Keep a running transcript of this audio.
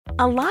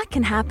A lot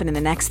can happen in the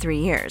next 3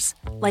 years.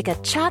 Like a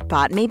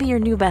chatbot may be your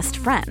new best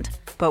friend.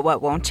 But what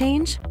won't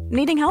change?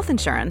 Needing health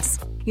insurance.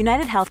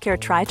 United Healthcare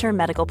Tri-Term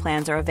Medical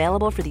Plans are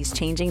available for these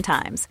changing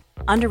times.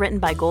 Underwritten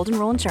by Golden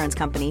Rule Insurance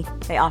Company,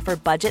 they offer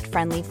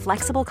budget-friendly,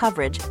 flexible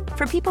coverage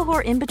for people who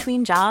are in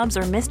between jobs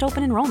or missed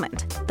open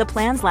enrollment. The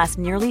plans last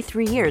nearly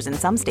 3 years in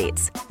some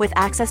states, with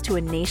access to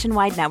a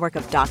nationwide network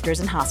of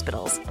doctors and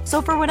hospitals.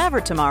 So for whatever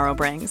tomorrow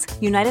brings,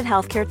 United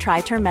Healthcare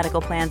Tri-Term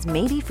Medical Plans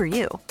may be for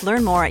you.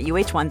 Learn more at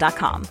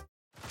uh1.com.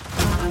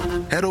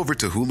 Head over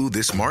to Hulu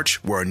this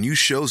March, where our new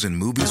shows and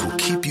movies will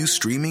keep you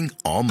streaming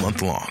all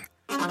month long.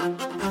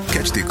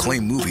 Catch the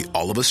acclaimed movie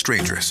All of Us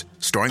Strangers,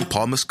 starring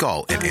Paul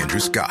Mescal and Andrew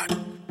Scott.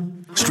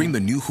 Stream the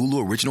new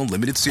Hulu original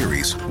limited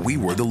series We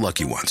Were the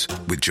Lucky Ones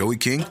with Joey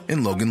King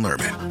and Logan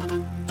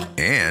Lerman.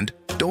 And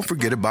don't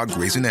forget about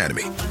Grey's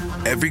Anatomy.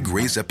 Every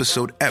Grey's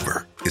episode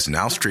ever is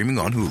now streaming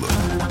on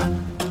Hulu.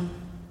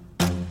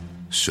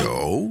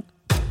 So,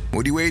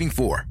 what are you waiting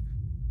for?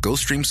 Go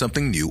stream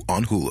something new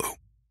on Hulu.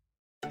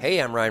 Hey,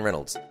 I'm Ryan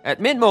Reynolds. At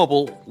Mint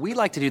Mobile, we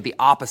like to do the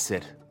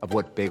opposite of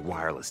what Big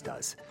Wireless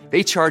does.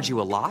 They charge you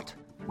a lot,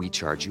 we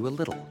charge you a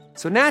little.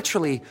 So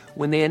naturally,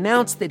 when they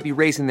announced they'd be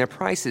raising their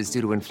prices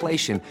due to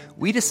inflation,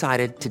 we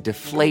decided to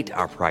deflate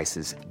our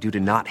prices due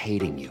to not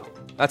hating you.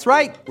 That's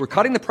right. We're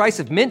cutting the price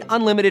of Mint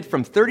Unlimited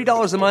from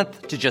 $30 a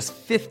month to just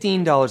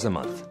 $15 a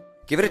month.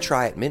 Give it a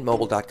try at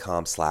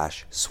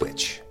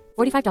mintmobile.com/switch.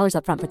 $45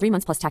 up front for 3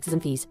 months plus taxes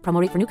and fees. Promo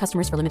rate for new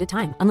customers for limited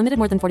time. Unlimited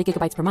more than 40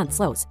 gigabytes per month.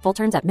 Slows full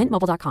terms at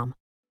mintmobile.com.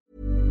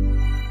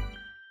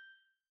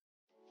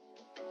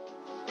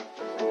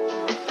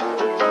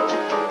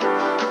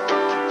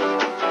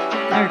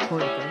 I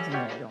record things and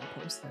I don't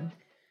post them.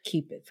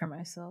 Keep it for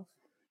myself.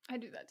 I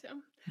do that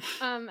too.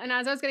 And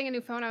as I was getting a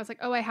new phone, I was like,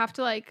 oh, I have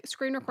to like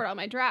screen record all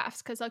my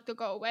drafts because like they'll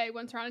go away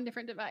once they're on a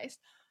different device.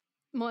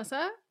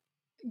 Melissa,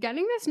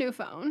 getting this new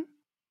phone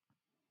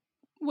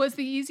was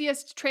the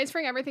easiest.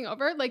 Transferring everything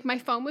over, like my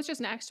phone was just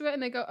next to it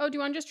and they go, oh, do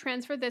you want to just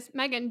transfer this?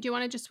 Megan, do you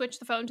want to just switch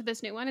the phone to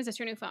this new one? Is this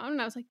your new phone?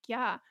 And I was like,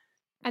 yeah.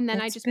 And then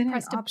That's I just been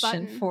pressed an a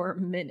option button. for a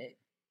minute.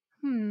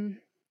 Because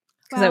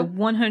Well,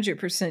 I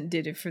 100%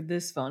 did it for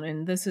this phone,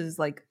 and this is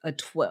like a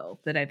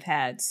 12 that I've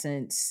had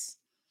since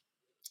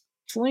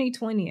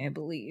 2020, I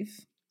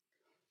believe.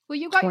 well,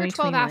 you got your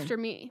 12 2021. after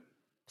me.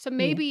 So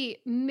maybe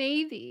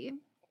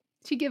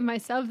to give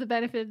myself the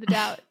benefit of the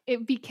doubt,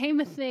 it became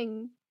a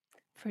thing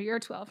for your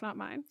 12, not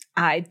mine.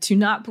 I do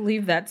not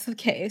believe that's the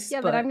case.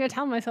 Yeah, but I'm going to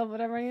tell myself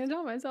whatever I'm going to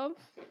tell myself.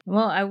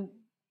 Well, I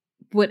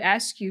would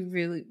ask you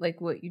really like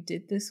what you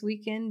did this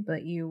weekend,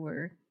 but you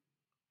were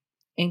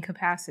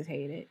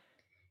incapacitated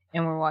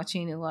and we're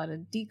watching a lot of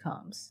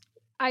DComs.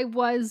 I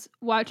was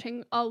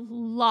watching a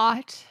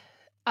lot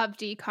of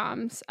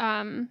DComs.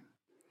 I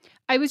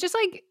was just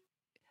like,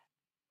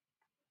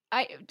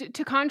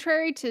 to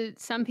contrary to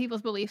some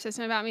people's belief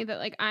system about me that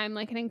like I'm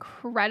like an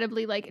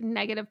incredibly like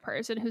negative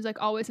person who's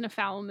like always in a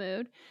foul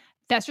mood.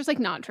 That's just like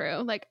not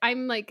true. Like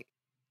I'm it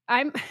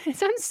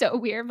sounds so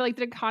weird, but like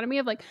the economy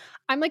of like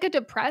I'm like a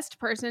depressed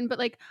person, but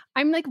like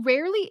I'm like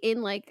rarely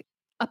in like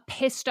a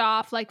pissed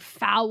off like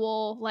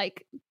foul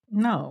like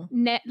No.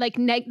 like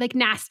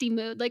nasty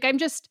mood. Like I'm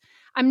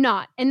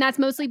not, and that's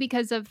mostly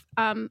because of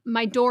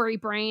my Dory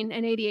brain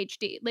and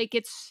ADHD. Like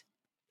it's.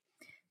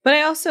 But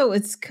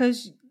it's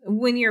because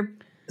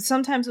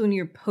sometimes when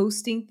you're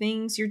posting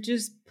things, you're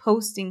just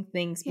posting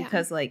things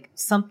because like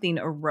something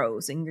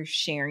arose and you're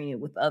sharing it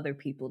with other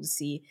people to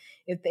see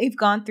if they've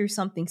gone through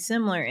something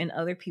similar and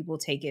other people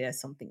take it as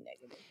something negative.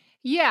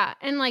 Yeah,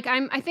 and like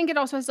I think it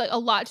also has like a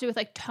lot to do with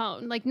like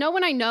tone. Like no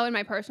one I know in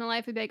my personal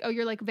life would be like, "Oh,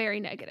 you're like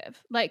very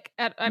negative." Like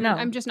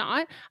I'm just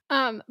not.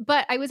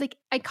 But I was like,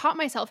 I caught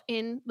myself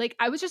in like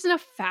I was just in a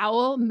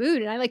foul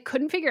mood, and I like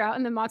couldn't figure out.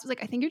 And then Mott's was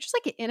like, "I think you're just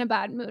like in a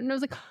bad mood," and I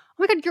was like, "Oh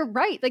my god, you're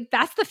right." Like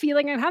that's the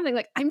feeling I'm having.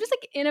 Like I'm just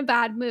like in a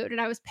bad mood, and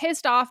I was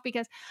pissed off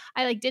because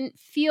I like didn't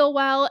feel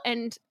well.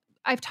 And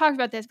I've talked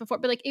about this before,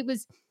 but like it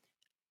was.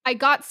 I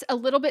got a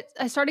little bit,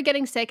 I started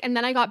getting sick and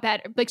then I got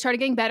better, like started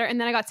getting better and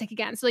then I got sick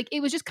again. So like,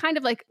 it was just kind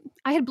of like,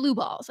 I had blue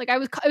balls. Like it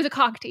was a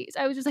cock tease.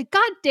 I was just like,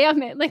 God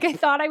damn it. Like I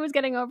thought I was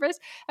getting over this.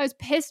 I was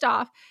pissed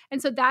off.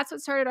 And so that's what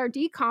started our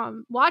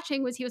DCOM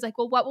watching was he was like,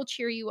 well, what will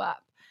cheer you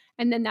up?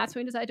 And then that's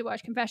when we decided to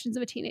watch Confessions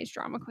of a Teenage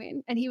Drama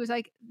Queen. And he was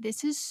like,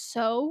 this is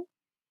so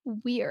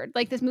weird.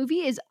 Like this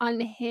movie is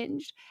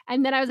unhinged.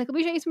 And then I was like, let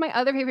me show you some of my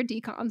other favorite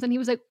DComs. And he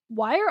was like,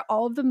 why are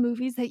all of the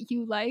movies that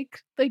you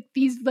like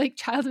these like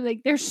childhood,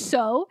 like they're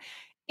so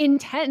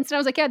intense? And I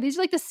was like, yeah, these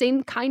are like the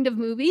same kind of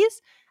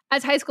movies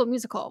as High School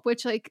Musical,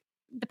 which like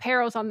the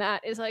parallels on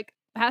that is like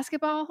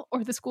basketball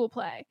or the school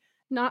play,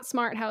 not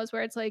Smart House,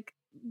 where it's like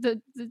the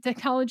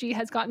technology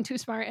has gotten too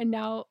smart and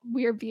now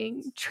we're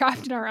being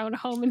trapped in our own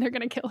home and they're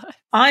gonna kill us.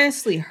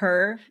 Honestly,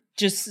 Her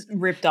just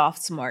ripped off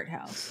Smart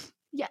House.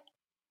 Yeah.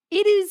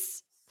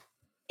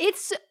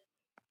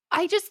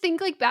 I just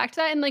think like back to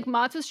that and like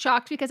Mats was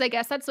shocked because I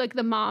guess that's like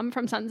the mom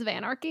from Sons of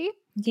Anarchy.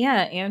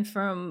 Yeah, and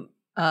from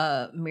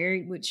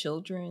Married with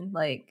Children.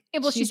 Like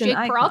Well, she's Jake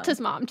Peralta's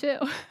mom too.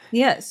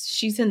 Yes,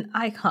 she's an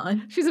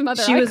icon. She's a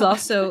mother She icon. was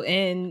also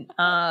in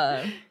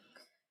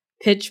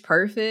Pitch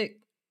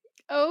Perfect.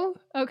 Oh,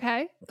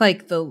 okay.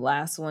 Like the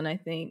last one, I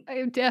think.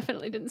 I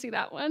definitely didn't see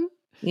that one.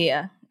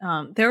 Yeah.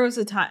 There was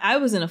a time I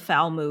was in a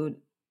foul mood.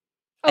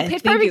 Oh,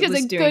 Pitch Perfect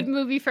is a good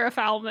movie for a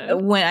foul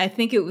mood. When I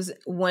think it was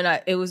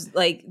it was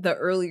like the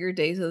earlier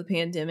days of the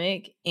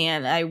pandemic,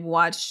 and I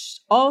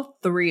watched all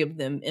 3 of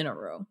them in a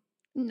row.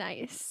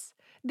 Nice.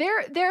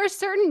 There are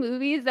certain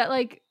movies that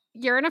like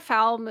you're in a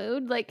foul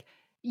mood, like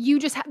you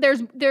just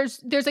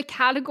there's a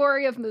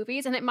category of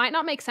movies, and it might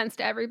not make sense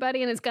to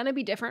everybody, and it's going to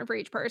be different for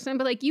each person,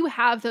 but like you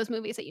have those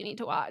movies that you need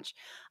to watch.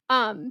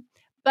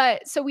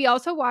 But so we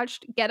also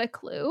watched Get a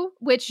Clue,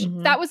 which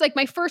that was like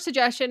my first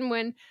suggestion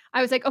when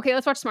I was like, okay,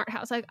 let's watch Smart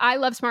House. Like I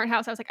love Smart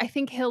House. I was like, I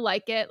think he'll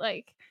like it,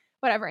 like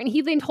whatever. And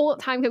he the whole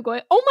time kept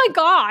going, oh my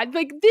God,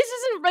 like this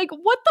isn't like,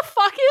 what the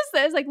fuck is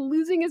this? Like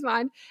losing his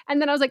mind.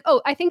 And then I was like,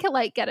 oh, I think he'll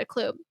like Get a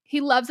Clue.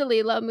 He loves a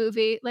Lilo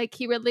movie. Like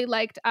he really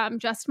liked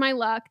Just My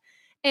Luck.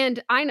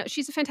 And I know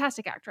she's a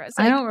fantastic actress.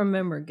 Like, I don't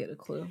remember Get a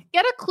Clue.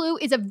 Get a Clue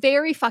is a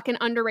very fucking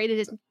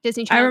underrated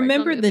Disney Channel. I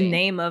remember movie. the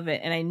name of it,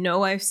 and I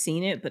know I've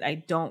seen it, but I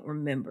don't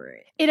remember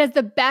it. It has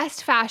the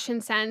best fashion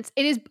sense.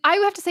 It is, I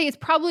would have to say, it's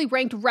probably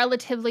ranked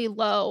relatively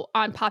low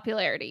on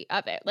popularity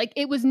of it. Like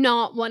it was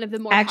not one of the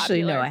more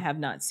Actually, popular. no, I have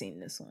not seen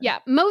this one. Yeah,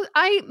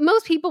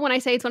 most people when I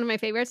say it's one of my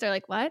favorites, they're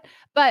like, "What?"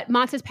 But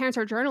Monta's parents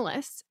are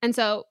journalists, and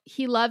so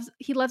he loves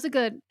a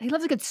good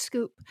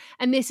scoop.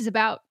 And this is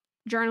about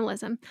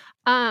journalism.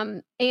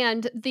 And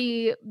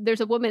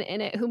there's a woman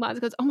in it who Mons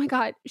goes, oh my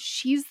God,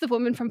 she's the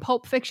woman from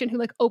Pulp Fiction who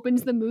like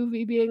opens the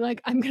movie being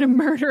like, I'm gonna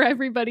murder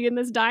everybody in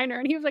this diner.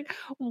 And he was like,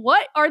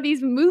 what are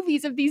these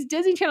movies of these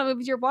Disney Channel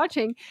movies you're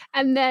watching?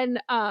 And then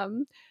I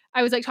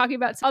was like talking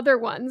about other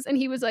ones, and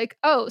he was like,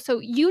 oh, so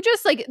you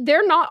just like,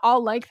 they're not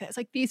all like this.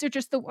 Like these are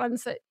just the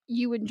ones that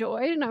you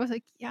enjoyed. And I was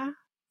like, yeah.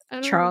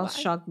 Charles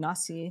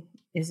Shaughnessy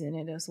is in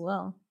it as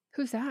well.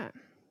 Who's that?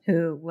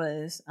 Who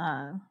was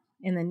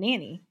in The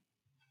Nanny.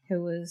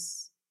 Who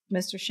was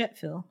Mr.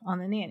 Sheffield on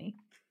The Nanny,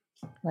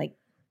 like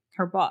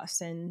her boss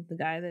and the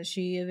guy that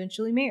she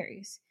eventually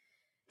marries.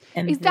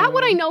 And is that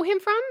what I know him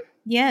from?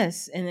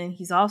 Yes, and then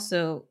he's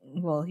also,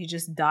 well, he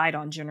just died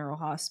on General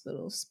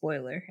Hospital,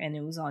 spoiler, and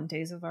it was on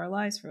Days of Our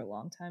Lives for a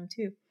long time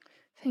too.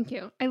 Thank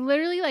you. I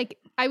literally like,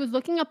 I was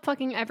looking up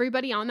fucking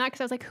everybody on that because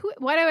I was like,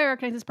 why do I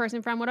recognize this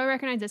person from? What do I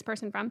recognize this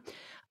person from?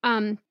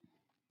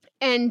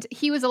 And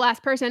he was the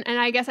last person, and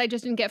I guess I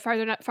just didn't get far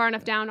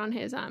enough down on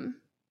his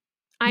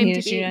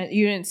IMDb.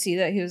 You didn't see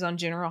that he was on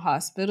General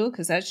Hospital,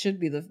 because that should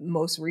be the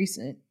most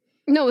recent.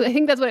 No, I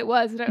think that's what it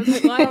was. And I was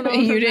like, well, I don't know.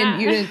 You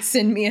didn't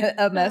send me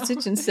a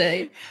message and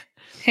say,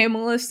 hey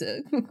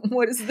Melissa,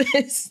 what is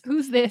this?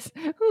 Who's this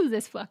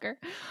fucker?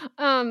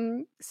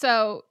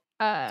 So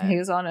he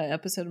was on an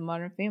episode of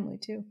Modern Family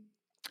too.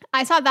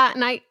 I saw that,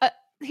 and I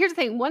here's the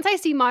thing. Once I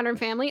see Modern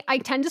Family, I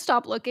tend to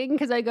stop looking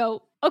because I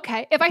go,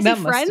 okay, if I see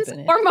Friends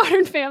or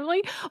Modern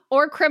Family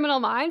or Criminal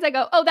Minds, I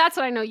go, oh, that's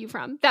what I know you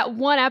from. That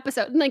one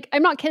episode. And like,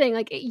 I'm not kidding.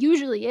 Like, it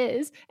usually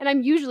is. And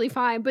I'm usually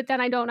fine. But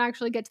then I don't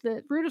actually get to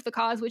the root of the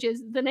cause, which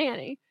is The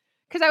Nanny.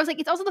 Because I was like,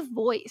 it's also the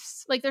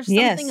voice. Like, there's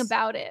something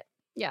about it.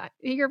 Yeah,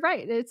 you're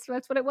right. That's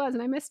what it was.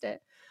 And I missed it.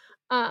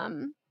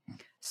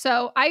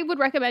 So I would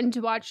recommend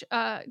to watch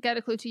Get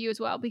a Clue to you as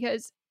well.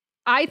 Because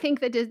I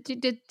think that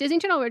Disney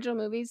Channel original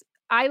movies,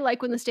 I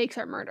like when the stakes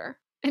are murder.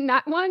 And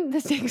that one,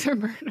 the stakes are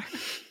murder.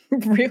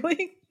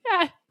 Really?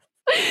 Yeah.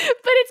 But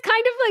it's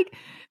kind of like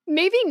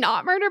maybe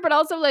not murder, but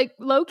also like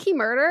low-key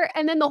murder.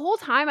 And then the whole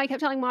time I kept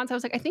telling Mons, I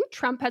was like, I think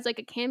Trump has like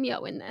a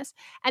cameo in this.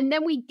 And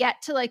then we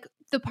get to like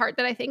the part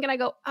that I think, and I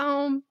go,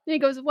 and he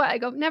goes, what? I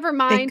go, never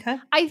mind.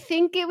 I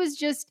think it was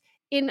just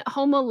in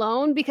Home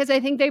Alone, because I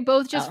think they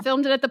both just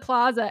filmed it at the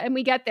plaza. And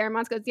we get there, and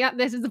Mons goes, yeah,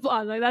 this is the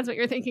plaza. Like, that's what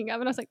you're thinking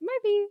of. And I was like,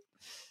 maybe.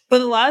 But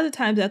a lot of the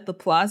times at the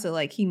plaza,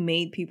 like, he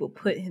made people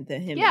put him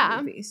in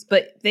movies.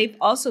 But they've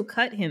also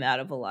cut him out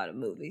of a lot of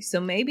movies. So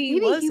maybe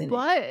he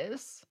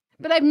was.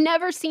 But I've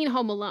never seen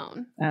Home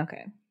Alone.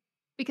 Okay.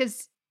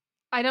 Because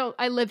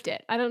I lived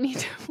it. I don't need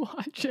to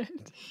watch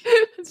it.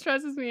 It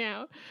stresses me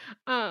out.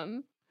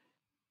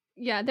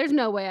 Yeah, there's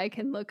no way I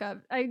can look up.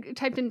 I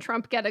typed in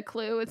Trump Get a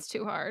Clue. It's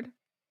too hard.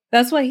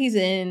 That's why he's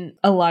in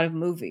a lot of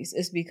movies.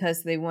 It's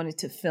because they wanted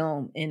to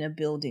film in a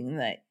building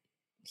that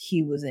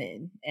he was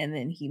in, and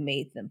then he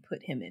made them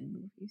put him in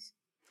movies.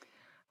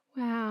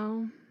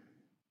 Wow.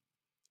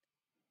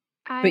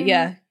 But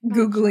yeah,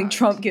 Googling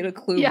Trump Get a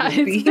Clue. Yeah,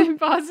 it's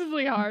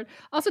impossibly hard.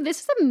 Also, this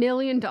is $1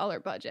 million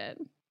budget.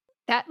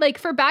 That, like,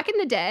 for back in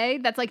the day,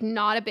 that's like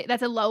not a bit,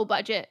 that's a low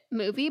budget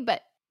movie.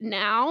 But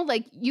now,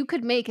 like, you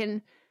could make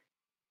an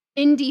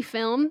indie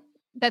film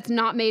that's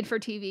not made for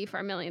TV for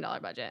 $1 million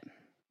budget.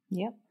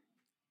 Yep.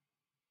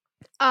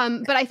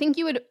 But I think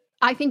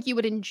you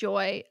would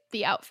enjoy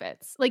the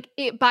outfits. Like,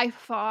 it by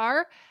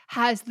far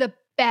has the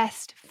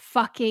best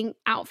fucking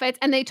outfits.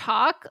 And they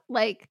talk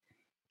like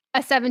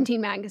a 17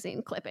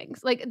 magazine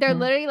clippings. Like, they're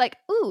literally like,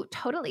 ooh,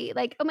 totally.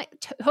 Like, oh my,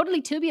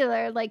 totally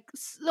tubular. Like,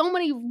 so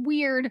many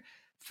weird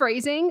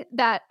phrasing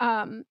that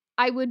I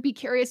I would be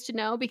curious to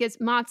know because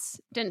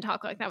Mott's didn't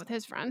talk like that with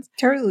his friends.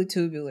 Totally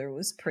Tubular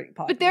was pretty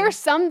popular. But there are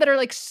some that are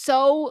like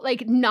so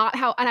like not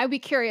how, and I would be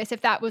curious if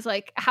that was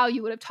like how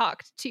you would have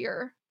talked to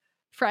your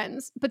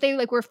friends. But they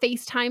like were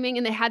FaceTiming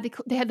and they had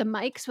the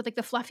mics with like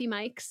the fluffy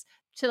mics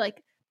to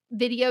like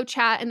video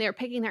chat, and they were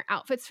picking their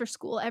outfits for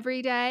school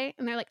every day.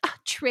 And they're like, oh,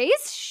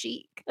 Trace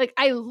chic. Like,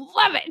 I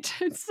love it.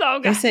 It's so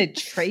good. They said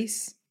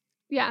Trace?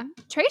 Yeah.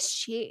 Trace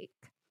chic.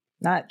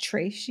 Not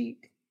Trace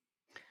chic?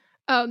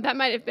 Oh, that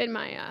might have been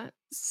my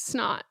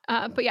snot.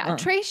 But yeah,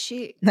 Trace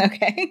chic.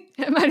 Okay.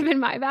 It might have been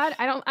my bad.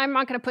 I'm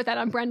not going to put that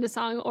on Brenda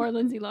Song or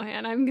Lindsay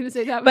Lohan. I'm going to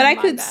say that was But I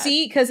my could bad.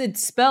 see, because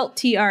it's spelled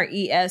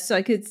TRES, so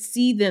I could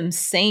see them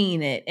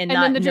saying it and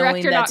not then the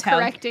knowing director that's not how.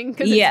 correcting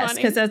because Yes,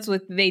 because that's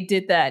what they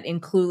did that in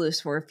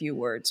Clueless for a few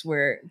words,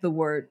 where the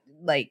word,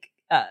 like,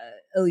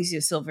 Alicia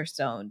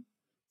Silverstone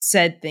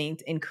said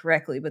things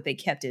incorrectly, but they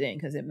kept it in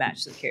because it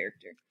matched the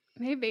character.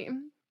 Maybe.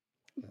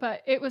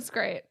 But it was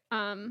great.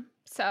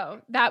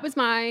 So that was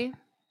my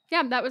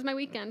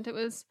weekend. It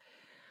was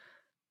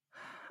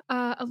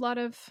a lot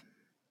of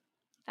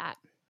that.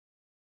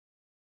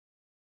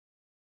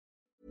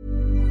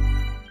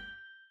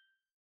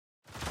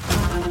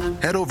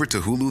 Head over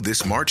to Hulu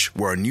this March,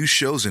 where our new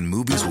shows and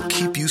movies will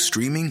keep you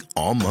streaming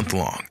all month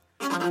long.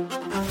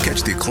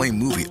 Catch the acclaimed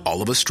movie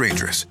All of Us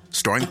Strangers,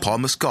 starring Paul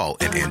Mescal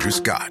and Andrew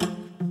Scott.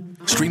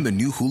 Stream the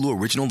new Hulu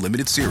original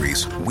limited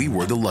series We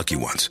Were the Lucky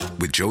Ones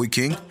with Joey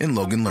King and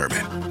Logan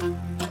Lerman.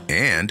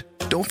 And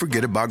don't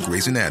forget about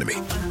Grey's Anatomy.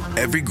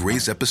 Every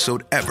Grey's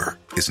episode ever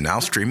is now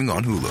streaming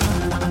on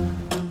Hulu.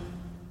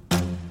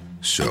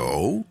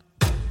 So,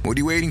 what are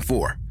you waiting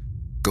for?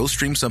 Go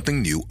stream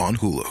something new on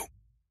Hulu.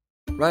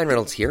 Ryan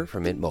Reynolds here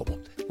from Mint Mobile.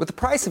 With the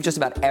price of just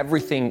about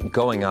everything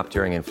going up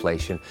during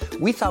inflation,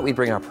 we thought we'd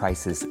bring our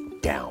prices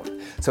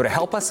down. So to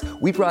help us,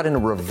 we brought in a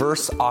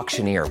reverse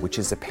auctioneer, which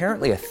is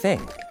apparently a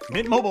thing.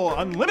 Mint Mobile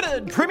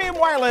Unlimited Premium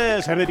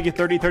Wireless. How to get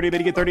 30, 30, bit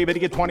to get 30, bit to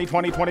get 20,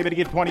 20, 20, bit to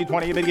get 20,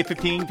 20, bit to get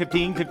 15,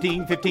 15,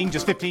 15, 15,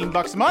 just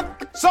 $15 a month?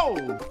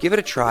 Sold! Give it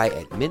a try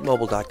at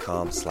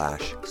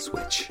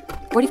mintmobile.com/switch.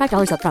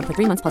 $45 up front for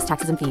 3 months plus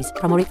taxes and fees.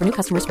 Promo rate for new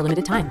customers for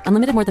limited time.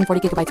 Unlimited more than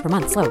 40 gigabytes per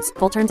month. Slows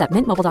full terms at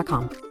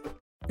mintmobile.com.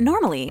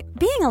 Normally,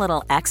 being a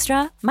little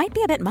extra might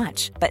be a bit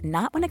much, but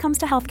not when it comes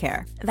to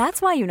healthcare.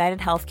 That's why United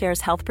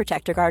Healthcare's Health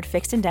Protector Guard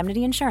fixed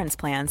indemnity insurance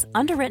plans,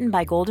 underwritten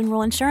by Golden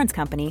Rule Insurance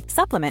Company,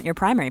 supplement your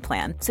primary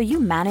plan so you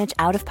manage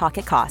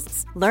out-of-pocket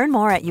costs. Learn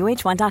more at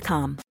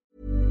uh1.com.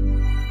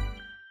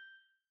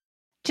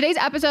 Today's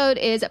episode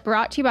is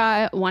brought to you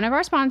by one of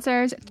our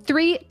sponsors,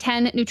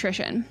 310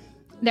 Nutrition.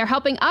 They're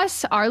helping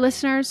us, our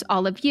listeners,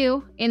 all of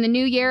you, in the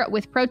new year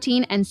with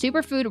protein and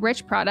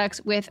superfood-rich products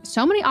with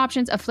so many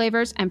options of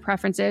flavors and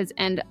preferences,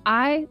 and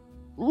I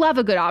love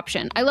a good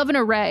option. I love an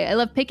array. I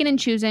love picking and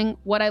choosing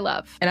what I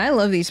love. And I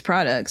love these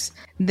products.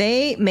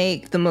 They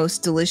make the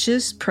most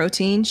delicious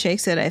protein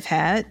shakes that I've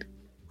had,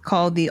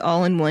 called the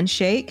All-in-One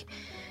Shake.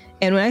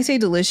 And when I say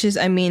delicious,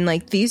 I mean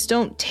like these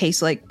don't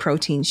taste like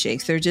protein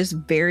shakes. They're just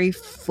very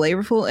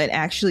flavorful and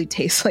actually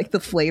taste like the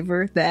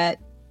flavor that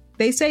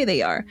they say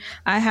they are.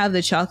 I have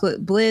the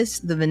chocolate bliss,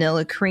 the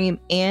vanilla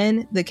cream,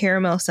 and the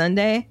caramel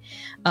sundae.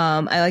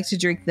 I like to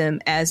drink them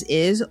as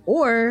is,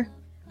 or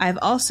I've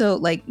also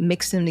like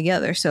mixed them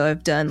together. So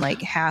I've done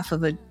like half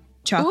of a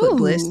chocolate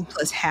bliss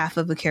plus half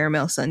of a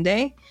caramel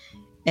sundae,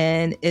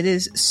 and it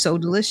is so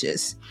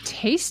delicious.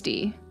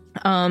 Tasty.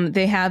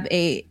 They have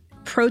a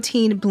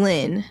protein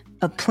blend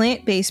of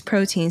plant-based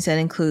proteins that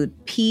include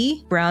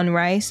pea, brown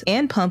rice,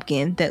 and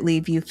pumpkin that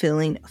leave you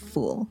feeling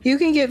full. You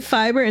can get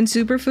fiber and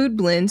superfood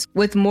blends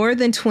with more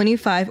than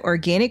 25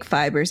 organic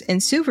fibers and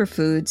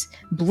superfoods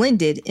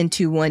blended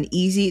into one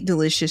easy,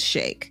 delicious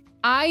shake.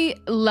 I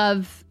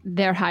love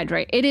their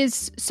Hydrate. It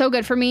is so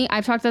good for me.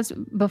 I've talked this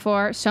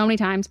before so many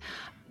times.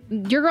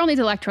 Your girl needs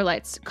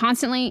electrolytes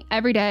constantly,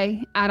 every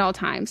day, at all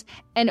times.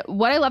 And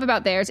what I love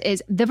about theirs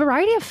is the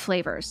variety of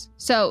flavors.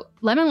 So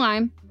lemon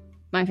lime,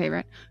 my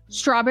favorite,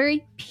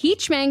 strawberry,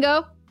 peach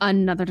mango,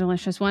 another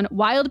delicious one,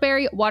 wild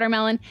berry,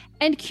 watermelon,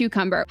 and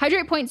cucumber.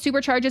 Hydrate Point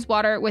supercharges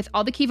water with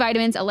all the key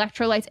vitamins,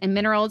 electrolytes, and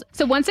minerals.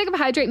 So one stick of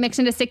Hydrate mixed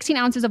into 16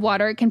 ounces of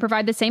water can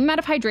provide the same amount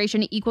of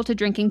hydration equal to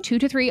drinking 2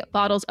 to 3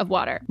 bottles of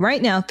water.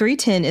 Right now,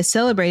 310 is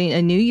celebrating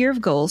a new year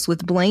of goals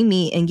with Blame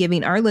Me and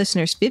giving our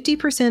listeners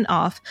 50%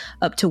 off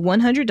up to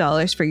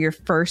 $100 for your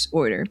first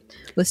order.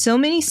 With so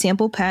many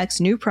sample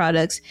packs, new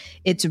products,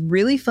 it's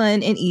really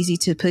fun and easy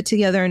to put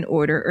together an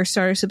order or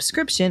start a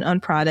subscription on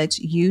products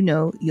you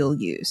know you'll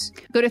use.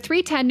 Go to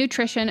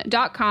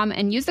 310nutrition.com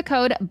and use the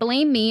code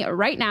BLAME-ME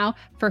right now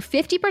for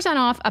 50%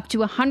 off up to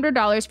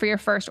 $100 for your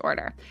first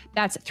order.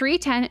 That's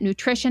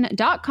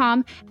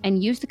 310nutrition.com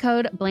and use the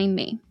code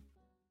BLAME-ME.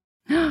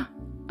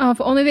 Oh,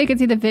 if only they could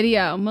see the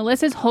video.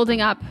 Melissa's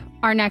holding up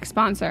our next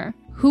sponsor,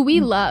 who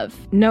we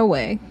love. No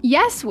way.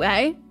 Yes,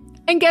 Way.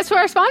 And guess who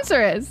our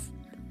sponsor is?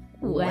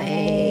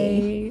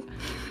 Way.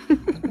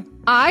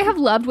 I have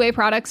loved Way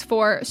products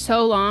for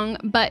so long,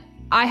 but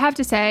I have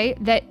to say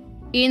that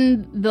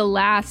in the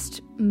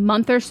last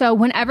month or so,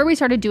 whenever we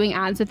started doing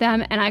ads with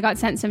them and I got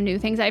sent some new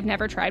things I've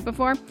never tried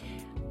before,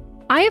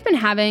 I have been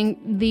having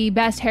the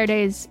best hair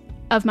days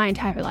of my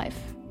entire life.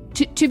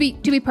 To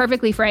be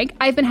perfectly frank,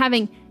 I've been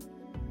having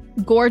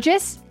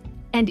gorgeous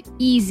and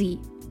easy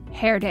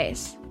hair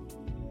days.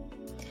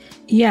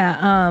 Yeah,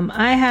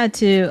 I had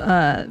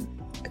to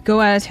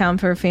go out of town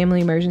for a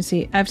family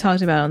emergency. I've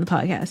talked about it on the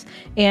podcast.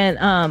 And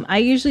I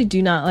usually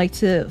do not like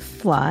to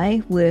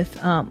fly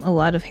with a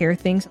lot of hair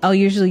things. I'll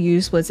usually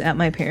use what's at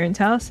my parents'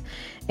 house.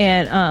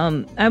 And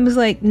I was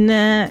like,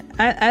 nah,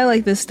 I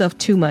like this stuff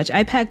too much.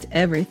 I packed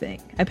everything.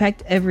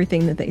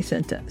 That they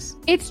sent us.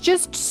 It's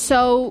just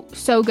so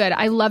good.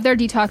 I love their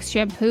detox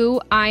shampoo.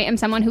 I am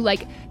someone who,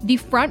 like, the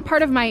front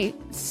part of my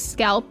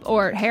scalp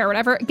or hair or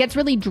whatever gets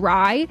really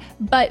dry,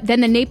 but then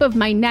the nape of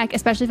my neck,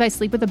 especially if I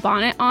sleep with a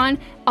bonnet on,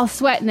 I'll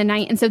sweat in the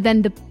night. And so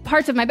then the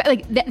parts of my back,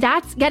 like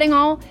that's getting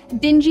all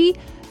dingy.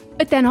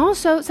 But then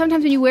also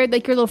sometimes when you wear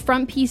like your little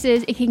front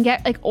pieces, it can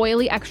get like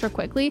oily extra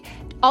quickly.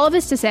 All of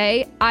this to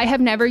say, I have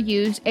never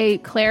used a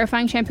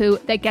clarifying shampoo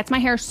that gets my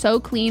hair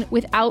so clean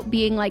without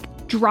being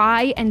like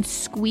dry and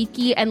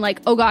squeaky and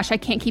like, oh gosh, I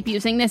can't keep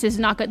using this. This is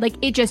not good. Like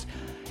it just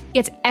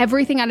gets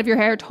everything out of your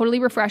hair, totally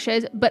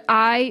refreshes. But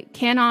I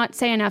cannot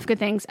say enough good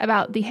things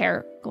about the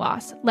hair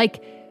gloss.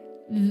 Like,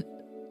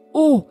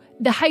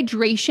 the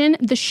hydration,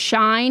 the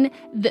shine,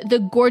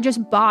 the gorgeous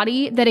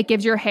body that it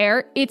gives your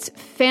hair. It's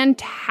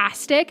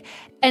fantastic.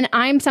 And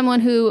I'm someone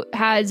who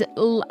I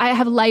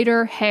have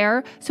lighter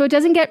hair, so it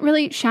doesn't get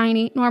really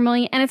shiny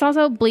normally. And it's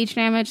also bleach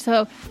damage.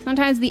 So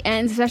sometimes the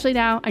ends, especially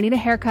now, I need a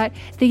haircut.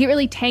 They get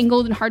really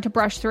tangled and hard to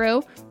brush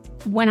through.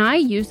 When I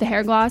use the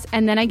hair gloss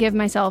and then I give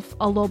myself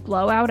a little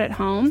blowout at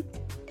home,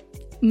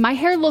 my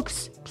hair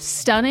looks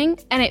stunning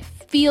and it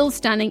feels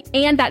stunning,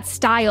 and that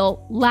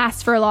style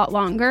lasts for a lot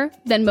longer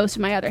than most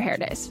of my other hair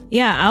days.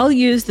 Yeah, I'll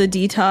use the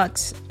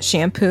detox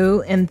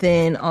shampoo and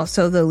then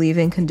also the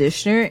leave-in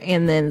conditioner,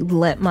 and then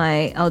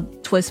I'll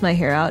twist my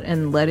hair out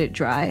and let it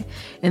dry,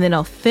 and then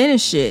I'll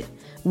finish it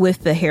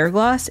with the hair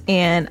gloss.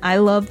 And I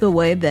love the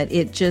way that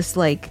it just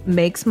like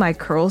makes my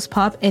curls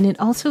pop, and it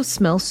also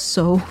smells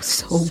so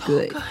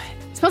good.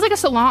 It smells like a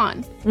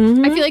salon.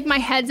 Mm-hmm. I feel like my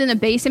head's in a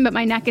basin, but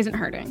my neck isn't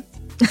hurting.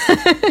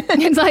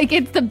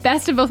 It's the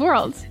best of both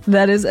worlds.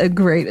 That is a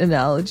great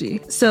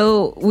analogy.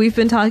 So we've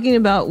been talking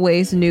about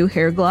Ouai's new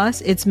hair gloss.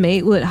 It's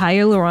made with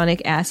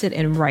hyaluronic acid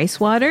and rice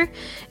water.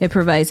 It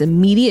provides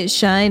immediate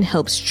shine,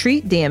 helps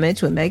treat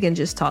damage. What Megan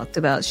just talked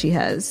about, she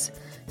has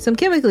some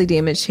chemically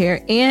damaged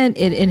hair, and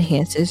it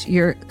enhances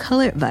your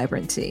color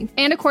vibrancy.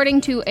 And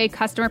according to a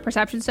customer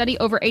perception study,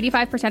 over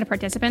 85% of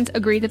participants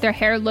agreed that their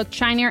hair looked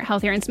shinier,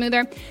 healthier, and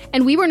smoother.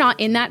 And we were not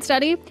in that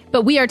study,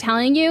 but we are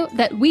telling you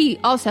that we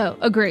also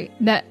agree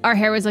that our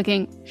hair was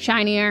looking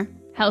shinier,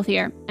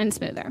 healthier, and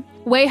smoother.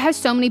 Ouai has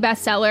so many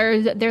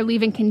bestsellers. Their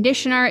leave-in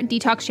conditioner,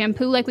 detox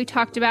shampoo like we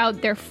talked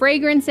about, their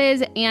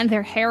fragrances, and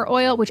their hair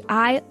oil, which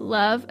I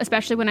love,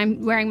 especially when I'm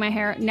wearing my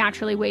hair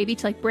naturally wavy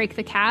to like break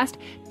the cast.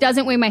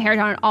 Doesn't weigh my hair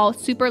down at all,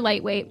 super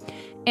lightweight.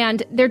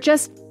 And they're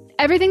just,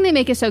 everything they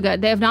make is so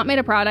good. They have not made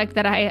a product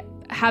that I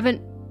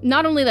haven't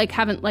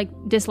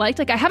disliked,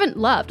 like I haven't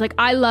loved. Like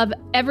I love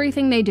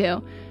everything they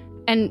do.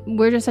 And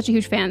we're just such a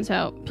huge fan.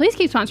 So please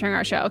keep sponsoring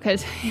our show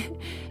because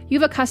you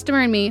have a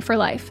customer in me for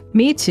life.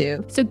 Me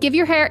too. So give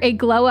your hair a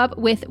glow up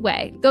with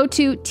Ouai. Go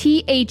to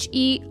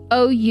THEOUAI.com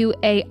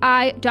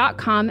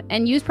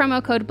and use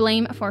promo code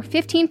BLAME for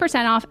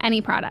 15% off any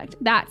product.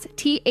 That's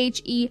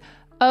THEOUAI.com,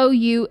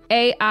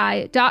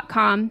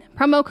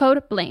 promo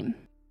code BLAME.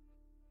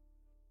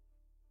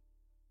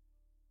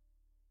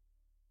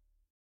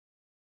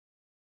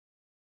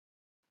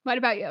 What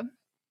about you?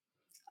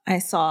 I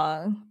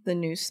saw the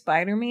new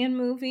Spider-Man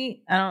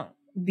movie.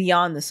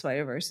 Beyond the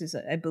Spider-Verse is,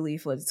 I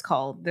believe, what it's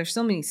called. There's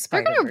so many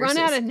Spider-Verses. They're going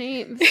to run out of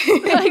names. Like, they're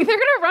going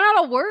to run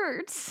out of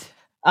words.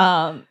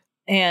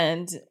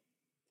 And,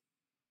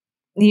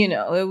 you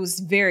know, it was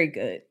very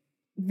good.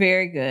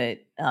 Very good.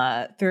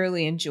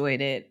 Thoroughly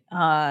enjoyed it.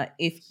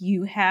 If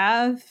you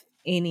have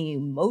any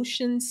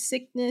motion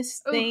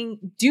sickness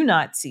thing, do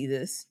not see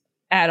this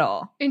at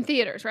all. In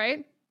theaters,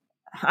 right?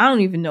 I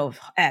don't even know if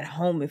at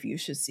home if you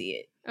should see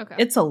it. Okay.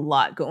 It's a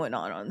lot going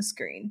on the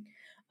screen.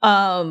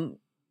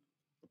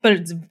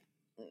 But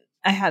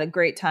I had a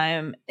great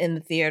time in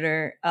the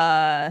theater.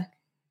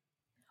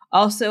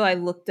 Also, I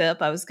looked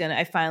up,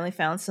 I finally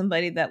found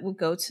somebody that will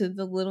go to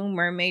the Little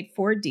Mermaid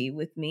 4D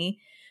with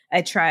me.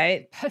 I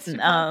tried. Speaking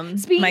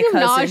my of cousin,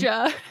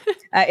 nausea.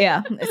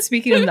 Yeah,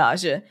 speaking of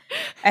nausea,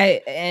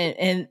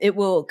 and it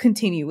will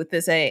continue with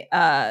this. I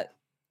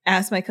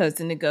asked my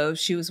cousin to go.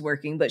 She was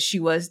working, but she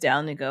was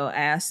down to go. I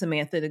asked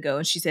Samantha to go,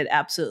 and she said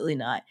absolutely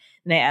not.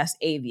 And I asked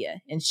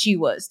Avia, and she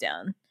was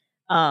down.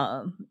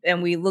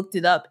 And we looked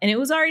it up, and it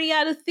was already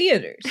out of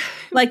theaters.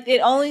 Like,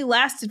 it only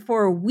lasted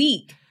for a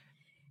week.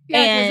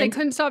 Yeah, because they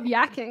couldn't stop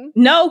yakking.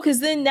 No, because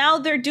then now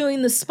they're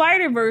doing the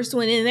Spider-Verse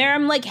one in there.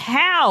 I'm like,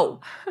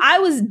 how? I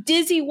was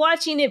dizzy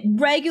watching it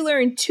regular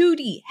in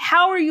 2D.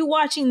 How are you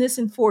watching this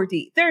in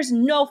 4D? There's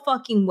no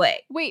fucking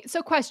way. Wait,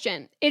 so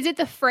question. Is it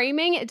the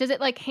framing? Does it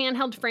like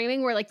handheld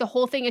framing where like the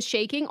whole thing is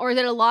shaking? Or is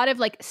it a lot of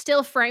like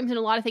still frames and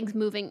a lot of things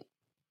moving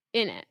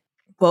in it?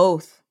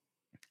 Both.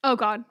 Oh,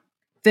 God.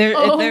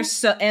 There's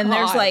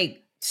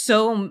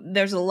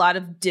a lot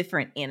of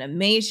different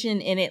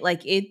animation in it.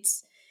 Like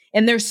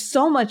and there's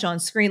so much on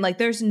screen. Like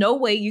there's no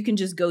way you can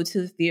just go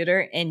to the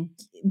theater and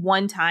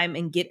one time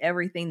and get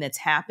everything that's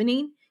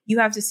happening. You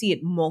have to see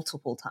it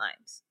multiple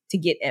times to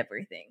get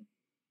everything.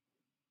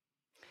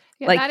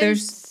 Yeah, like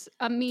there's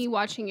me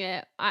watching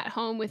it at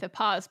home with a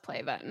pause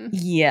play button.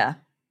 Yeah.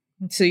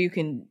 So you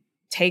can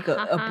take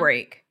a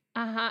break.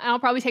 And I'll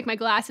probably take my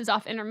glasses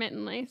off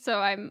intermittently.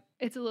 So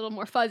it's a little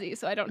more fuzzy.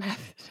 So I don't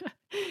have,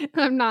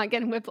 I'm not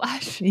getting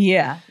whiplash.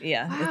 Yeah.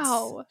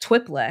 Wow. It's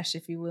twiplash,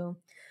 if you will.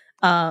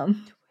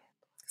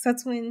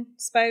 That's when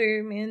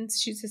Spider-Man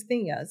shoots his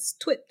thing. Yeah, it's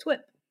twip.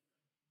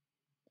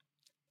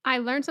 I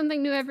learn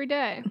something new every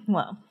day.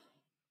 Well,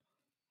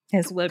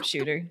 his web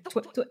shooter.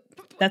 Twip.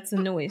 That's the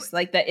noise.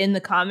 Like that in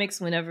the comics,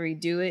 whenever he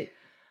do it,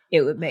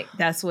 it would make,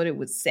 that's what it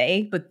would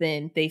say. But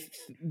then they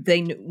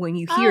when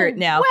you hear it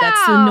now,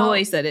 that's the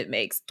noise that it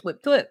makes.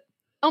 Twip.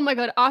 Oh my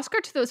God,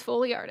 Oscar to those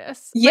Foley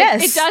artists.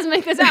 Yes. Like, it does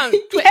make the sound.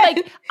 Yes.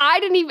 Like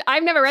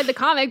I've never read the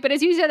comic, but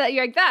as you said that,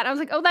 you're like that. I was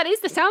like, oh, that is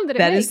the sound that it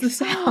makes. That is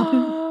the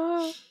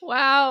sound.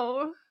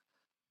 Wow.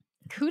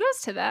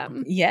 Kudos to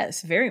them.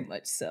 Yes, very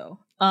much so.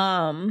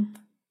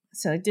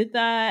 So I did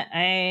that.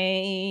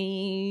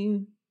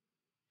 I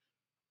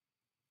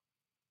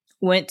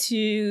went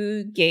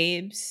to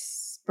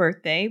Gabe's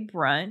birthday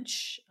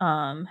brunch.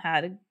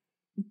 Had a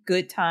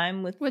good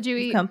time with What'd you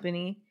eat?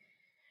 Company.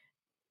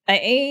 I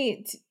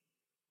ate.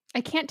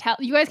 I can't tell.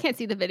 You guys can't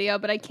see the video,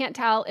 but I can't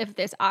tell if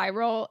this eye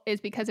roll is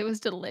because it was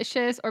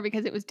delicious or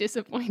because it was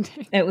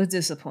disappointing. It was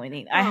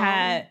disappointing. I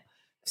had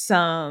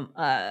some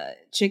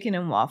chicken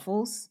and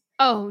waffles.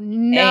 Oh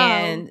no.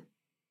 And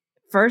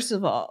first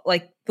of all,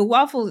 like the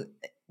waffles,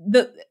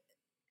 the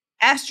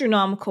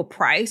astronomical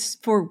price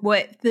for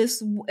what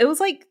it was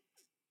like,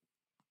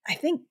 I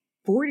think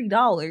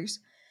 $40,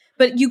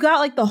 but you got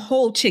like the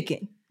whole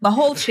chicken. The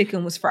whole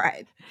chicken was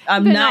fried.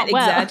 I'm not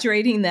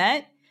exaggerating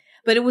that,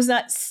 but it was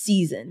not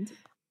seasoned.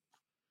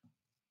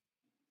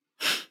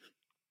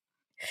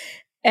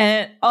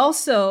 And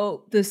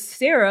also the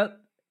syrup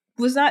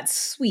was not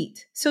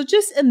sweet. So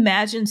just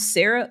imagine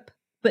syrup,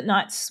 but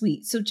not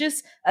sweet. So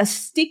just a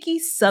sticky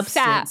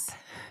substance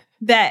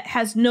that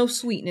has no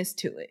sweetness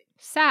to it.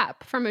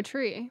 Sap from a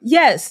tree.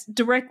 Yes,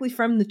 directly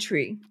from the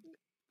tree.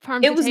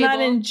 It was not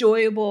an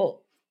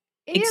enjoyable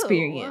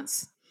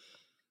experience.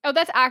 Oh,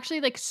 that's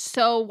actually like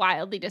so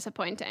wildly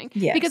disappointing.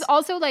 Yes. Because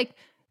also like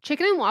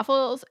chicken and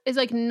waffles is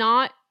like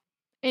not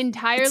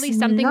entirely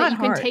something that you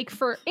can take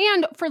for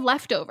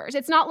leftovers.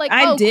 It's not like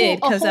I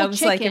did because I was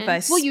chicken. like, if I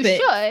spent you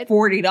should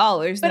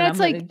 $40, then I'm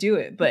going to do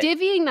it. But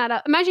divvying that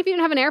up. Imagine if you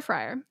didn't have an air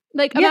fryer.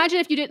 Like imagine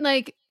if you didn't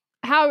like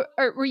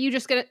are you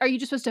just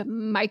supposed to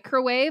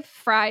microwave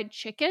fried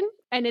chicken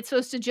and it's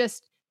supposed to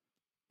just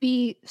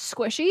be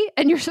squishy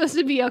and you're supposed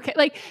to be okay?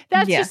 Like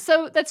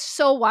that's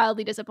so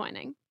wildly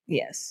disappointing.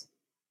 Yes.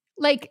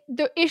 Like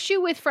the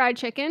issue with fried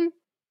chicken,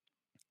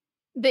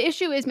 the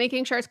issue is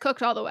making sure it's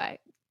cooked all the way.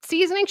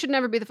 Seasoning should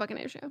never be the fucking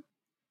issue.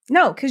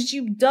 No, because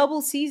you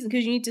double season,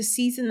 because you need to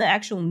season the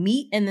actual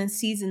meat and then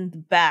season the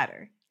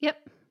batter.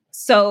 Yep.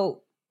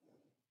 So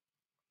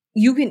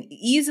you can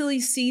easily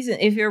season.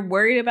 If you're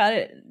worried about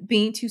it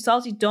being too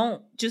salty,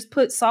 don't just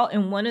put salt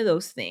in one of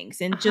those things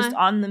and just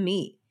on the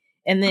meat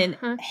and then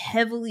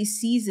heavily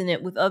season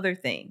it with other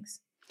things.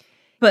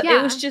 But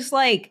it was just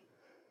like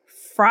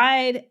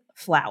fried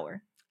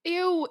flour.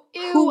 Ew,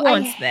 Who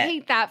wants I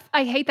hate that.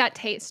 I hate that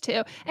taste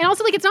too. And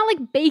also like it's not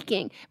like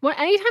baking.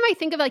 Anytime I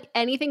think of like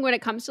anything when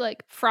it comes to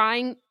like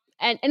frying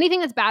and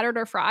anything that's battered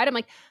or fried, I'm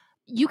like,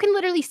 you can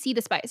literally see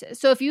the spices.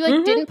 So if you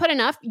like didn't put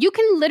enough, you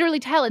can literally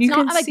tell. It's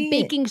not like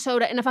baking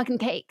soda in a fucking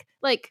cake.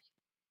 Like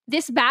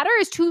this batter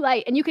is too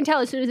light and you can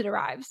tell as soon as it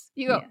arrives.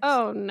 You go,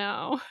 oh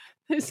no.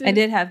 I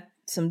did have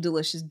some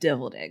delicious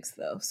deviled eggs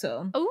though.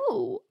 So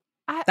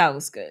that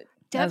was good.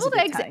 Deviled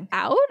eggs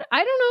out?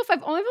 I don't know if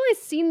I've only really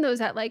seen those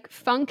at like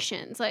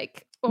functions,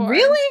 like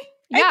really?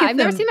 Yeah, I've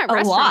never seen that at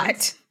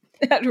restaurants.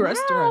 Lot at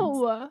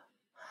restaurants.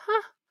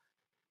 Huh?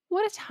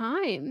 What a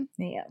time!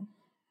 Yeah.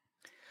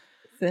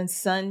 Then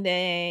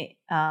Sunday,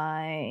 what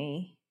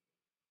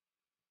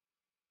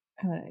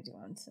did I do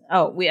on Sunday?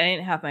 I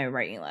didn't have my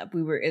writing lab.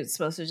 It was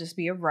supposed to just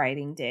be a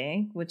writing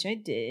day, which I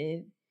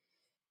did.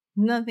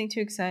 Nothing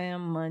too exciting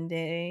on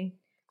Monday.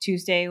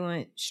 Tuesday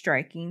went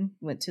striking.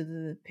 Went to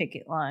the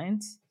picket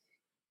lines.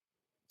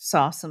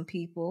 Saw some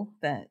people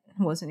that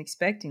I wasn't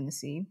expecting to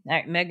see.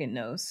 Megan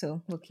knows,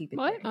 so we'll keep it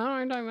there. I don't know what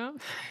you're talking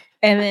about.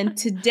 And then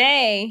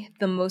today,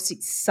 the most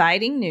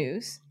exciting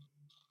news.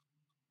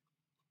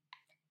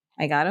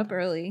 I got up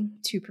early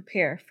to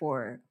prepare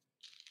for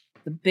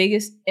the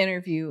biggest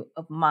interview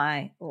of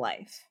my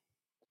life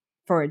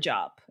for a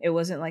job. It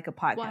wasn't like a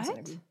podcast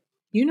interview.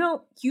 You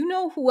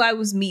know who I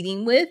was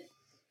meeting with?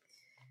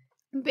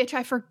 Bitch,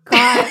 I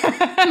forgot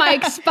my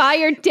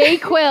expired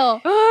Dayquil.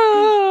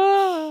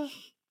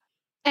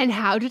 And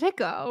how did it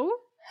go?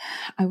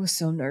 I was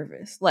so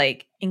nervous,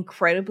 like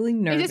incredibly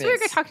nervous. Is this where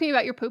you're talking to me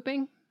about your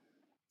pooping?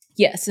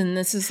 Yes, and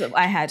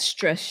I had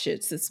stress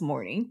shits this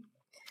morning.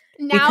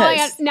 Now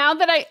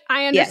that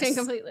I understand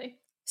completely.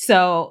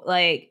 So,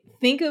 like,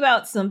 think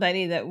about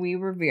somebody that we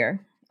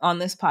revere on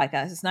this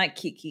podcast. It's not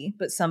Kiki,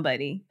 but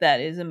somebody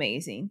that is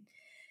amazing.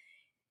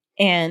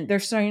 And they're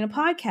starting a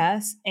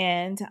podcast,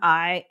 and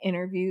I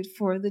interviewed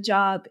for the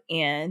job,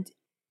 and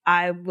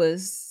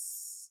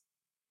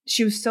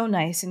she was so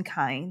nice and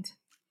kind.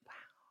 Wow.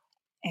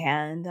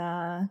 And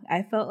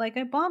I felt like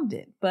I bombed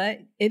it, but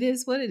it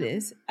is what it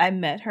is. I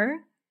met her,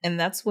 and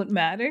that's what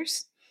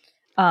matters.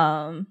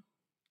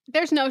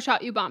 There's no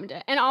shot you bombed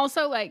it. And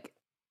also, like,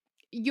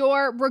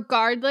 your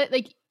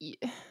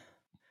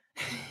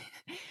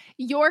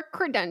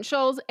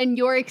credentials and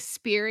your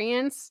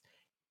experience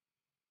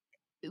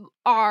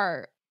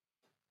are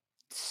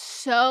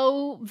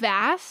so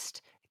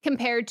vast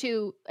compared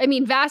to, I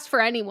mean, vast for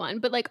anyone,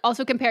 but like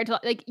also compared to,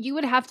 like, you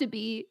would have to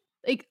be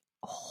like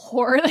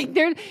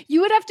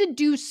you would have to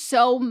do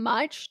so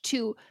much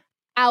to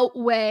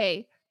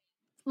outweigh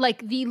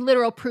like the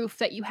literal proof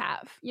that you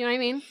have. You know what I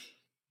mean?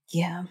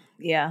 Yeah.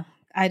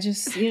 I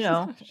just,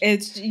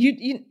 it's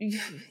you.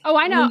 Oh,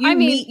 I know. When you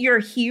meet your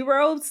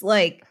heroes,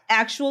 like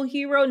actual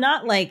hero,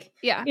 not like,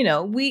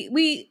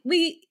 we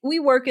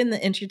work in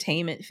the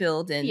entertainment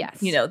field, and yes.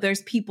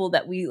 There's people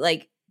that we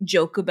like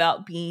joke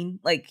about being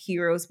like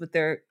heroes, but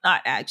they're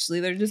not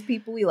actually. They're just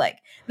people we like.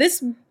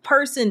 This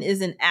person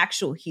is an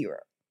actual hero.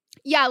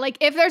 Yeah, like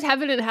if there's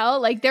heaven and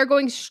hell, like they're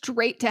going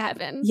straight to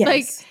heaven. Yes.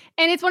 Like,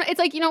 and it's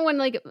like, when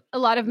like a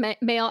lot of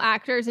male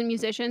actors and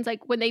musicians,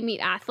 like when they meet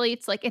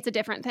athletes, like it's a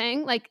different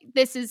thing. Like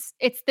this is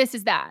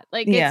that.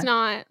 Like it's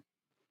not.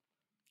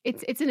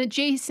 It's an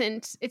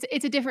adjacent.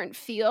 It's a different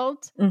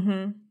field,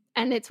 and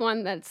it's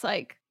one that's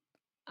like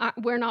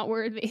we're not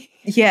worthy.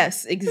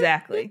 Yes,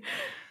 exactly.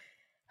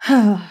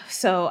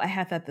 So I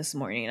had that this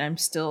morning, and I'm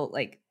still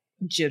like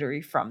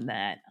jittery from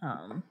that.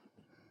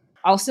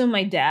 Also,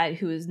 my dad,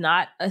 who is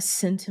not a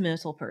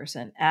sentimental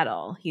person at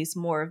all. He's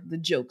more of the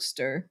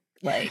jokester,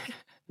 like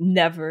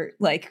never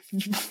like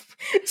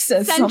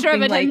says center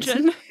of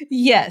attention. Like,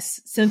 yes,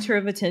 center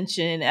of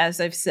attention.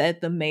 As I've said,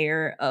 the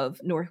mayor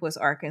of Northwest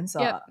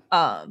Arkansas.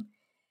 Yep.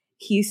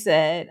 He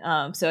said,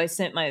 so I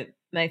sent my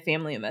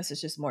family a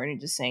message this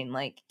morning just saying,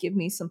 like, give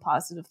me some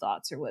positive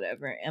thoughts or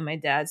whatever. And my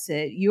dad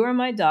said, you are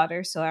my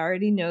daughter, so I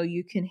already know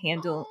you can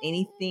handle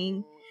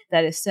anything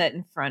that is set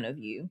in front of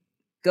you.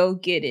 Go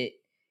get it.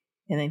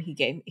 And then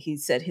he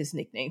said his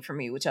nickname for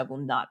me, which I will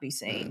not be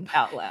saying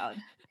out loud.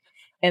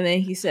 And then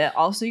he said,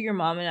 also, your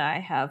mom and I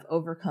have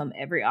overcome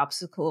every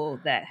obstacle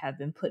that have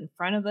been put in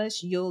front of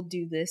us. You'll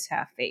do this.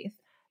 Have faith.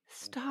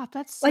 Stop.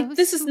 That's so like,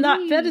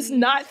 that is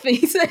not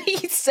things that he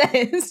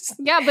says.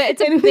 Yeah, but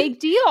it's a big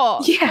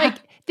deal. Yeah. Like,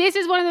 this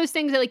is one of those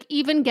things that, like,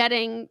 even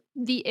getting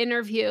the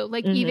interview,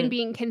 like, even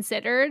being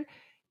considered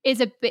is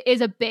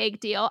a big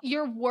deal.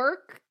 Your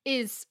work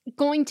is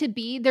going to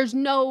be, there's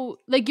no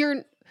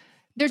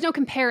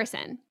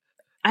comparison.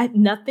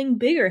 Nothing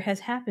bigger has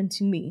happened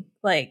to me,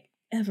 like,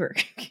 ever.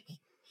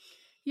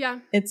 Yeah.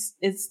 It's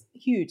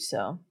huge.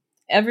 So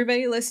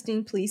everybody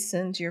listening, please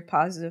send your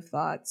positive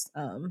thoughts.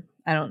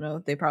 I don't know.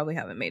 They probably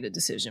haven't made a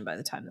decision by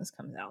the time this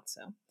comes out.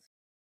 So.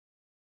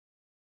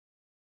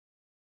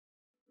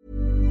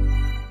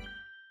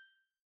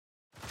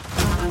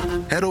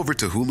 Head over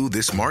to Hulu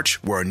this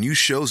March, where our new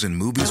shows and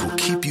movies will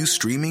keep you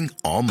streaming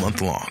all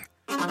month long.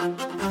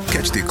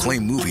 Catch the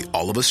acclaimed movie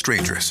All of Us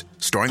Strangers,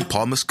 starring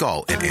Paul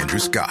Mescal and Andrew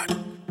Scott.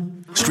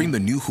 Stream the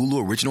new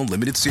Hulu original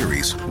limited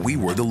series We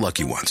Were the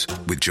Lucky Ones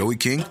with Joey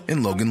King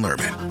and Logan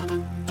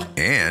Lerman.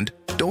 And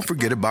don't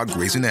forget about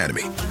Grey's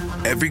Anatomy.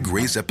 Every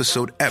Grey's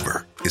episode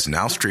ever is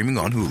now streaming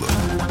on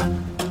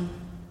Hulu.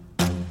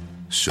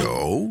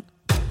 So,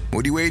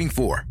 what are you waiting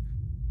for?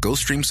 Go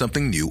stream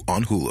something new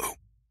on Hulu.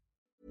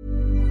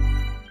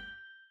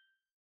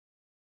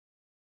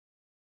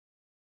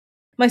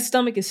 My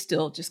stomach is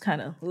still just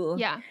kind of,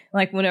 yeah.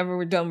 Like whenever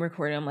we're done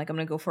recording, I'm like, I'm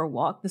going to go for a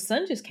walk. The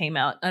sun just came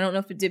out. I don't know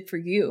if it did for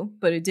you,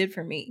 but it did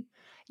for me.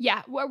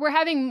 Yeah. We're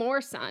having more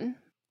sun.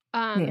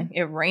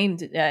 It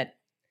rained at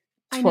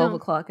 12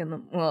 o'clock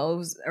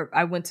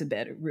I went to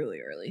bed really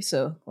early.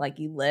 So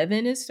like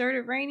 11, it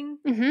started raining.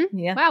 Mm-hmm.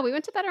 Yeah. Wow. I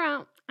went to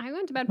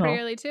bed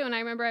pretty early too. And I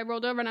remember I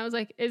rolled over and I was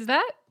like, is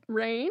that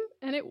rain?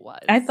 And it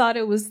was. I thought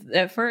it was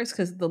at first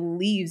because the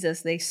leaves,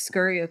 as they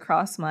scurry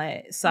across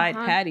my side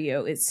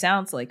patio, it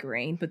sounds like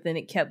rain, but then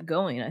it kept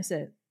going. I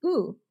said,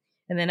 ooh.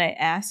 And then I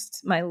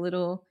asked my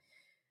little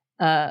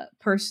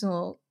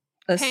personal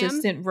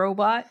assistant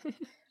robot.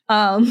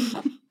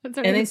 And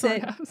they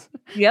said,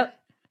 yep.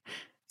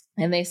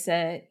 And they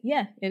said,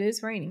 yeah, it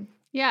is raining.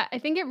 Yeah, I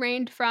think it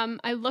rained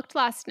I looked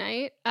last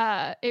night.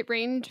 It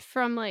rained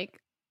from like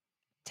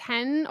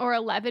 10 or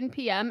 11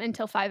 p.m.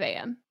 until 5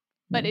 a.m.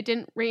 But it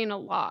didn't rain a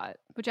lot,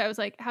 which I was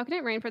like, how can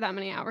it rain for that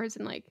many hours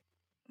and like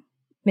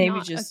maybe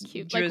just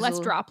drizzle, like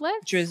less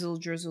droplets?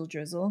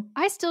 Drizzle.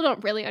 I still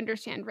don't really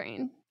understand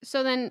rain.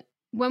 So then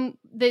when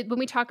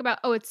we talk about,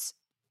 it's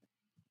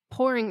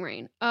pouring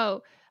rain,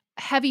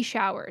 heavy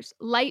showers,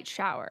 light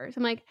showers,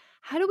 I'm like,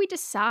 how do we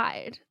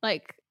decide?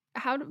 Like,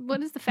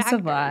 what is the factors?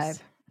 It's a vibe.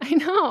 I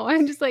know.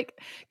 I'm just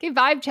like, okay,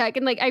 vibe check.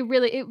 And like, it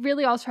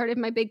really all started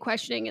my big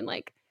questioning in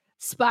like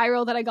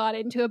spiral that I got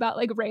into about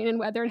like rain and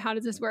weather and how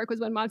does this work was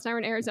when Mods and I were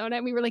in Arizona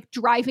and we were like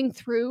driving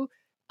through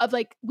of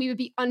like we would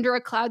be under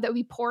a cloud that would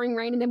be pouring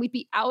rain and then we'd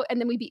be out and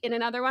then we'd be in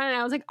another one. And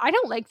I was like, I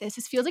don't like this.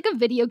 This feels like a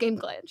video game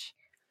glitch.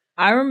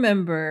 I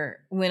remember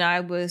when I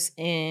was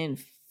in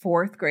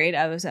 4th grade,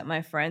 I was at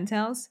my friend's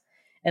house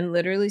and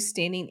literally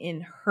standing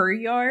in her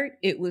yard.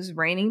 It was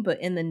raining, but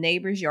in the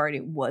neighbor's yard,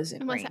 it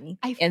wasn't raining.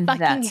 I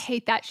fucking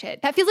hate that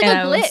shit. That feels like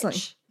a glitch. Like,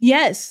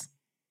 yes.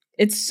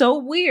 It's so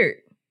weird.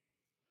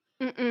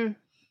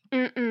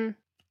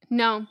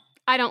 No,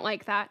 I don't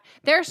like that.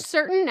 There are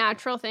certain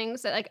natural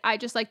things that like I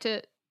just like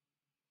to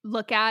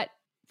look at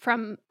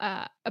from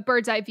a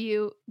bird's eye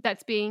view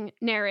that's being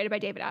narrated by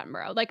David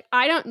Attenborough. Like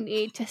I don't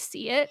need to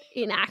see it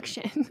in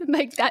action.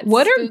 Like that's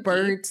what spooky. Are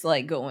birds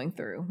like going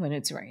through when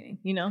it's raining?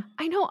 You know,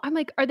 I know. I'm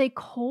like, are they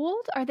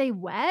cold? Are they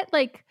wet?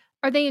 Like,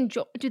 are they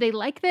do they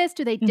like this?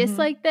 Do they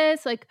dislike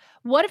this? Like,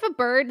 what if a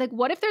bird? Like,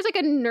 what if there's like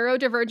a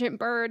neurodivergent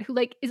bird who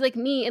like is like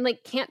me and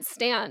like can't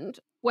stand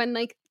when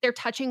like they're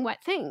touching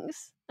wet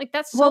things? Like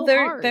that's so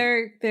hard.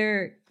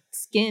 Their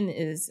skin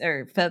is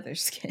or feather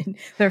skin.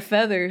 Their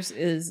feathers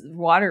is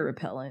water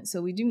repellent, so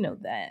we do know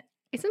that.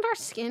 Isn't our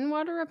skin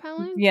water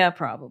repellent? Yeah,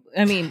 probably.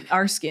 I mean,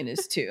 our skin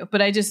is too,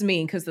 but I just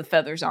mean because the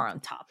feathers are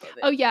on top of it.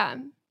 Oh yeah,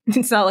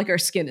 it's not like our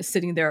skin is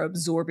sitting there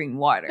absorbing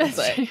water,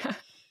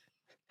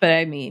 but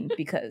I mean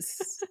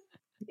because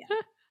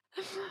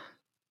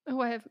Oh,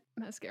 I have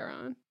mascara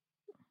on.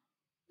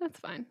 That's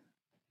fine.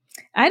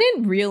 I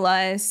didn't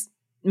realize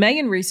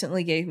Megan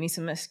recently gave me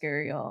some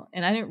mascara, y'all,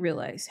 and I didn't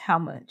realize how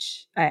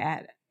much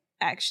I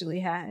actually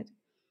had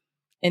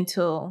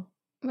until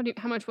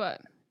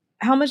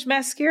how much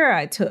mascara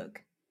I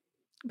took.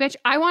 Bitch,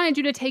 I wanted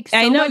you to take so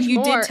much more. I know you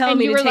you did tell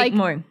me to take like,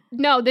 more.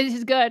 No, this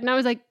is good. And I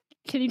was like,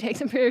 can you take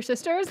some for your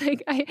sisters?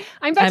 Like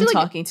I'm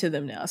talking to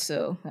them now,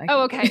 so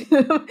okay.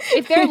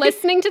 If they're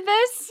listening to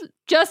this,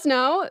 just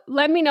know,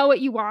 let me know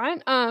what you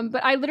want.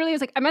 But I literally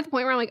was like, I'm at the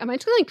point where I'm like, I'm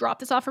just gonna like drop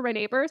this off for my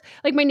neighbors.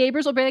 Like my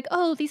neighbors will be like,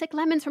 oh, these like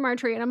lemons from our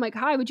tree, and I'm like,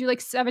 hi, would you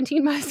like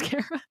 17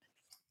 mascara?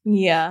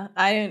 Yeah,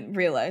 I didn't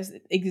realize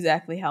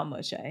exactly how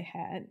much I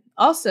had.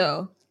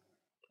 Also,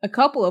 a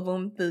couple of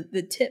them,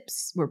 the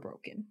tips were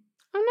broken.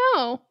 Oh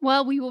no!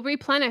 Well, we will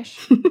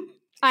replenish.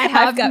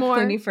 I've got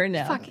plenty for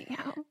now. Fucking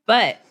hell.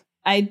 But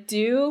I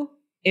do,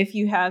 if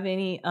you have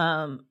any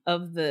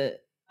of the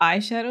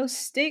eyeshadow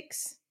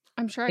sticks,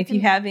 I'm sure if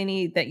you have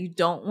any that you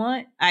don't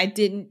want, I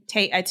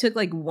took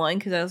like one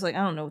because I was like, I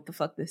don't know what the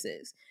fuck this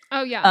is.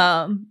 Oh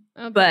yeah.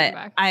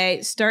 But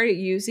I started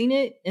using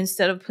it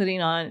instead of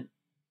putting on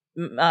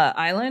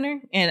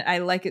eyeliner, and I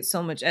like it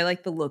so much. I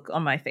like the look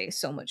on my face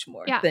so much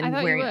more than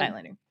wearing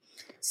eyeliner.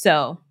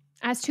 So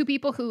as two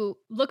people who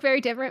look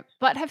very different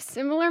but have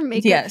similar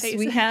makeup faces.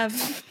 We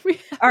have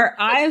our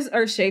eyes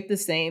are shaped the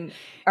same,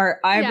 our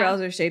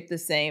eyebrows are shaped the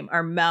same,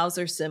 our mouths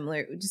are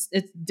similar, just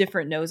it's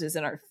different noses,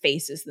 and our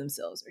faces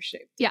themselves are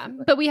shaped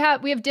differently. But we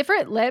have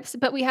different lips,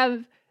 but we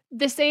have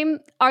the same,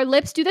 our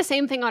lips do the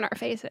same thing on our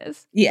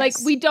faces. Yes.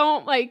 Like we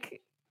don't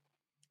like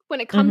when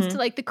it comes to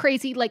like the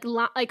crazy like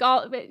all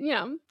of it, you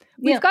know,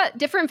 we've got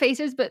different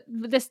faces, but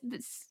this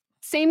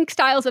same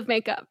styles of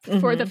makeup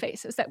for the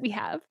faces that we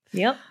have.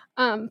 Yep.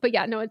 But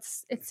yeah, no,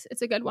 it's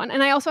a good one.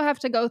 And I also have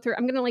to go through,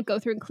 I'm going to like go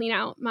through and clean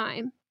out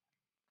my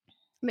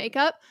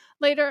makeup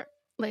later,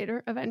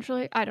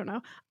 eventually. I don't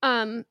know.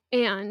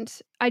 And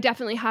I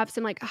definitely have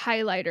some like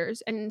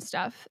highlighters and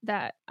stuff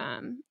that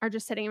are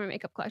just sitting in my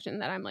makeup collection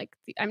that I'm like,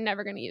 I'm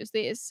never going to use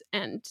these.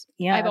 And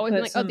I've always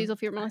been like, oh, these will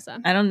for Melissa.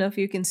 I don't know if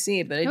you can see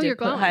it, but I did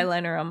put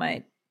highlighter on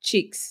my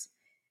cheeks.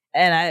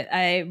 And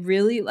I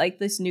really like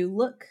this new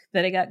look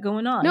that I got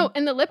going on. No,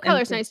 and the lip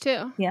color's nice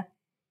too. Yeah.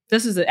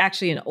 This is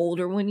actually an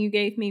older one you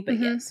gave me, but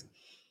yes.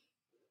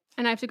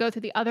 And I have to go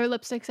through the other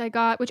lipsticks I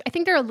got, which I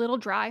think they're a little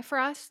dry for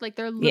us. Like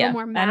they're a little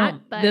more matte.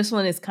 But this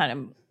one is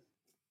kind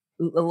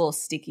of a little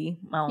sticky.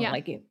 I don't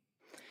like it.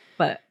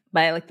 But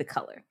I like the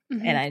color.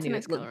 And I knew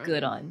it looked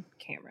good on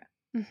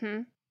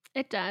camera.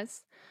 It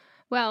does.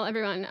 Well,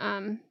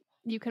 everyone,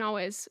 you can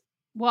always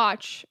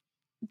watch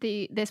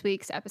this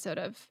week's episode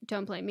of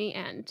Don't Blame Me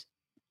and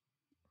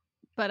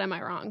But Am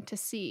I Wrong to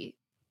see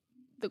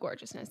the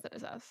gorgeousness that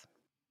is us.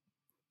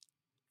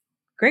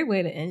 Great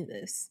way to end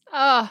this.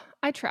 I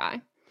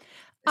try.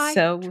 I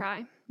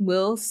try.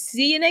 We'll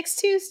see you next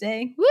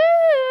Tuesday.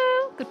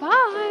 Woo!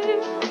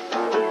 Goodbye.